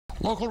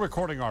Local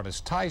recording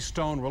artist Ty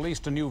Stone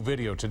released a new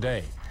video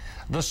today.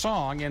 The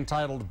song,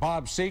 entitled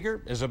Bob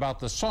Seger, is about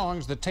the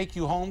songs that take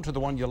you home to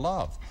the one you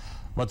love.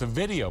 But the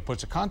video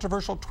puts a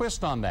controversial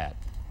twist on that,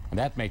 and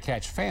that may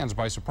catch fans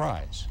by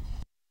surprise.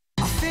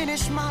 I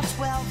finished my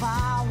 12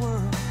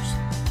 hours,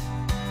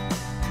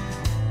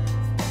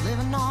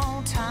 living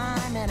on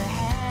time and a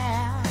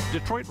half.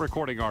 Detroit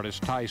recording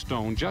artist Ty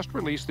Stone just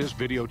released this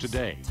video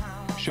today,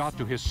 shot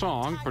to his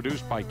song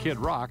produced by Kid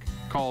Rock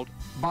called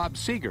Bob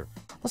Seger.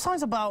 The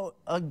song's about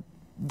a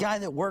guy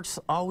that works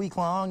all week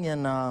long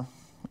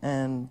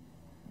and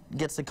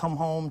gets to come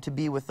home to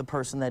be with the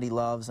person that he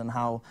loves, and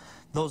how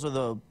those are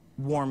the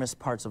warmest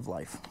parts of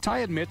life. Ty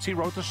admits he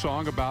wrote the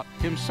song about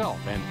himself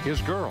and his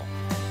girl.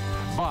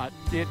 But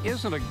it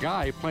isn't a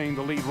guy playing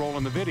the lead role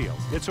in the video.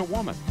 It's a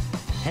woman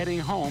heading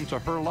home to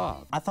her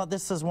love. I thought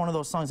this is one of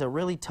those songs that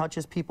really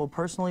touches people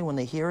personally when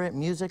they hear it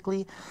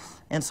musically.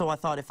 And so I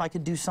thought if I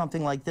could do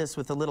something like this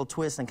with a little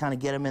twist and kind of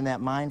get them in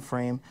that mind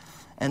frame,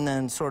 and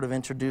then sort of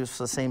introduce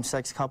a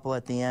same-sex couple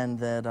at the end,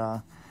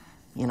 that,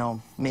 you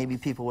know, maybe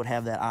people would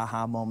have that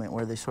aha moment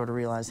where they sort of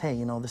realize, hey,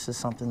 you know, this is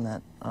something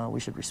that we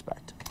should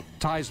respect.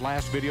 Ty's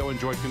last video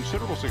enjoyed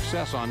considerable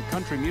success on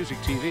country music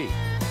TV.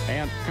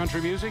 And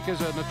country music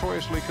is a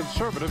notoriously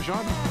conservative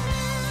genre.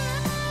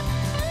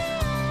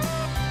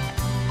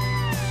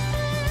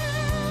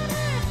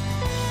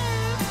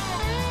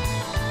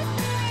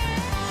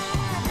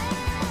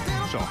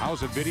 So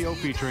how's a video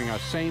featuring a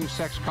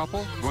same-sex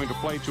couple going to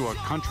play to a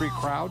country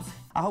crowd?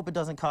 I hope it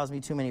doesn't cause me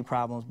too many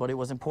problems, but it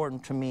was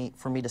important to me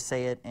for me to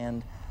say it,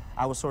 and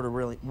I was sort of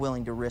really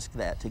willing to risk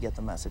that to get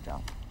the message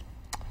out.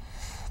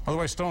 By the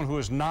way, Stone, who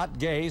is not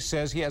gay,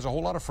 says he has a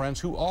whole lot of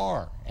friends who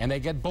are, and they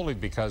get bullied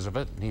because of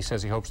it. He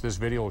says he hopes this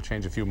video will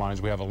change a few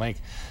minds. We have a link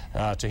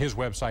to his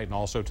website and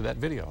also to that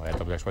video at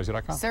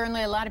WXYZ.com.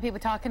 Certainly a lot of people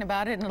talking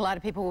about it, and a lot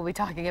of people will be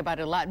talking about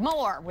it a lot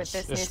more with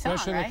this new song,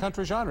 especially in the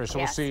country genre. So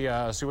yes.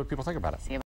 We'll see what people think about it.